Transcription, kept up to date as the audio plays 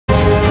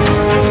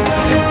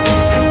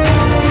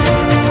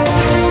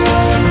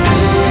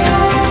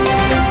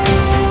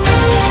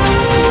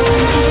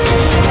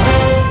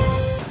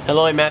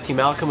I'm Matthew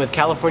Malcolm with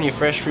California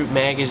Fresh Fruit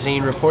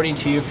Magazine, reporting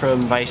to you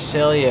from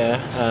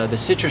Visalia. The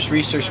Citrus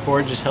Research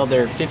Board just held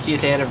their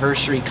 50th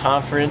anniversary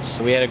conference.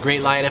 We had a great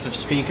lineup of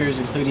speakers,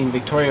 including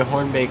Victoria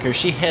Hornbaker.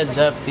 She heads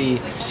up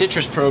the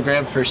citrus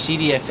program for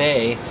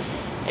CDFA,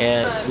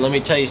 and let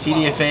me tell you,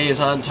 CDFA is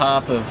on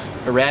top of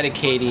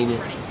eradicating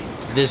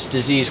this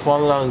disease,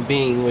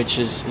 Huanglongbing, which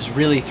is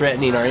really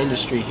threatening our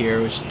industry here,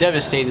 which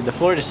devastated the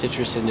Florida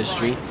citrus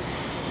industry.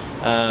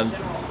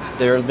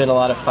 There have been a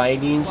lot of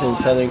findings in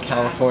Southern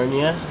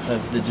California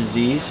of the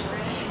disease.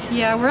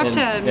 Yeah, we're up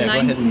to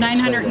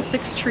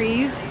 906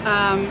 trees.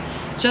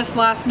 Just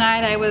last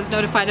night I was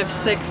notified of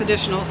 6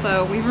 additional,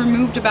 so we've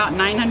removed about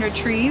 900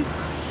 trees,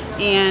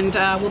 and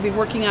we'll be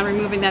working on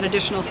removing that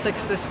additional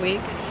 6 this week.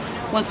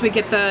 Once we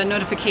get the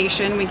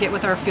notification, we get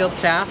with our field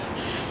staff,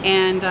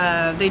 and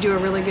they do a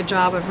really good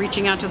job of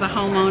reaching out to the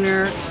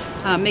homeowner,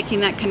 making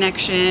that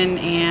connection,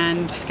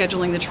 and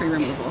scheduling the tree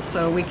removal.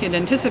 So we could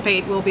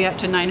anticipate we'll be up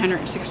to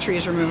 906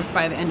 trees removed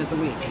by the end of the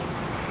week.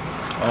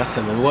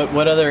 Awesome. And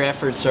what other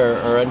efforts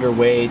are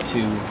underway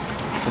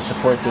to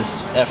support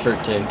this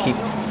effort to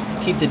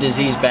keep the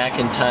disease back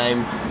in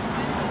time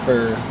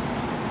for,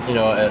 you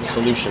know, a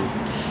solution?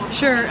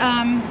 Sure.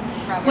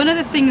 One of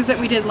the things that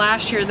we did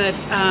last year that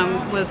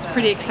was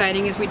pretty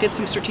exciting is we did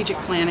some strategic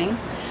planning.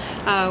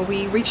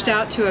 We reached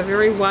out to a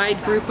very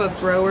wide group of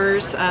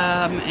growers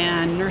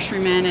and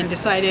nurserymen and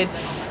decided,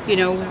 you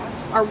know,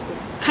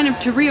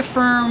 to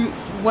reaffirm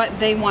what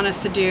they want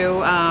us to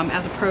do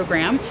as a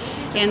program.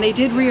 And they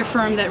did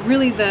reaffirm that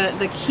really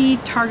the key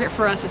target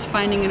for us is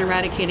finding and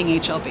eradicating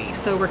HLB.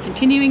 So we're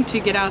continuing to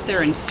get out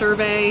there and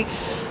survey.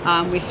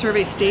 We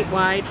survey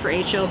statewide for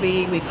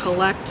HLB. We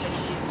collect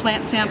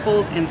plant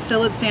samples and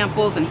psyllid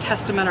samples and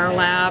test them at our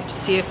lab to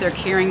see if they're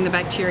carrying the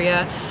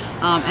bacteria.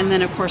 And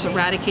then of course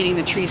eradicating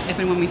the trees if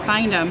and when we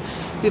find them.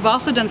 We've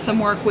also done some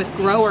work with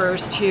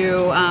growers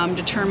to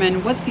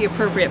determine what's the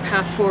appropriate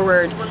path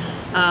forward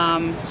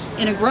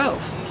in a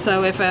grove.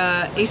 So if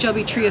a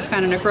HLB tree is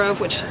found in a grove,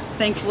 which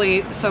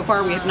thankfully so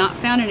far we have not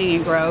found in any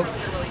grove,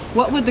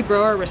 what would the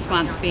grower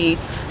response be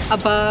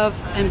above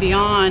and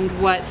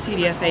beyond what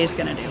CDFA is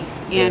going to do?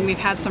 And we've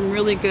had some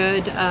really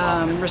good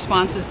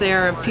responses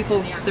there of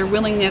people, their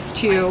willingness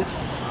to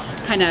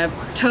kind of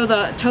toe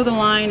the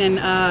line and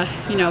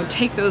you know,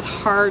 take those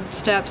hard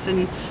steps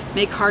and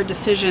make hard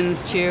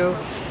decisions to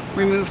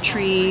remove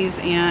trees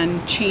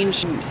and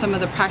change some of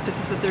the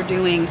practices that they're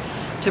doing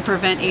to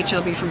prevent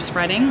HLB from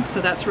spreading.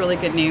 So that's really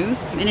good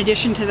news. In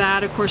addition to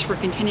that, of course, we're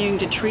continuing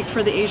to treat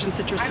for the Asian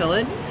citrus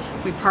psyllid.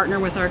 We partner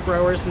with our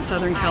growers in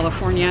Southern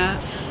California,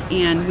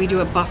 and we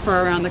do a buffer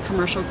around the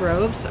commercial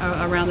groves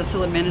around the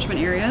psyllid management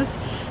areas.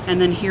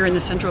 And then here in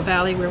the Central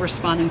Valley, we're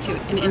responding to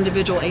an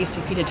individual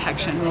ACP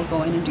detection. We'll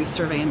go in and do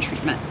survey and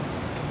treatment.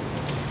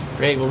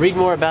 Great. We'll read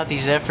more about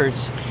these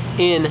efforts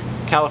in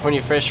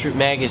California Fresh Fruit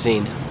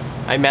Magazine.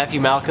 I'm Matthew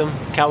Malcolm,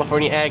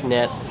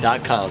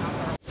 CaliforniaAgNet.com.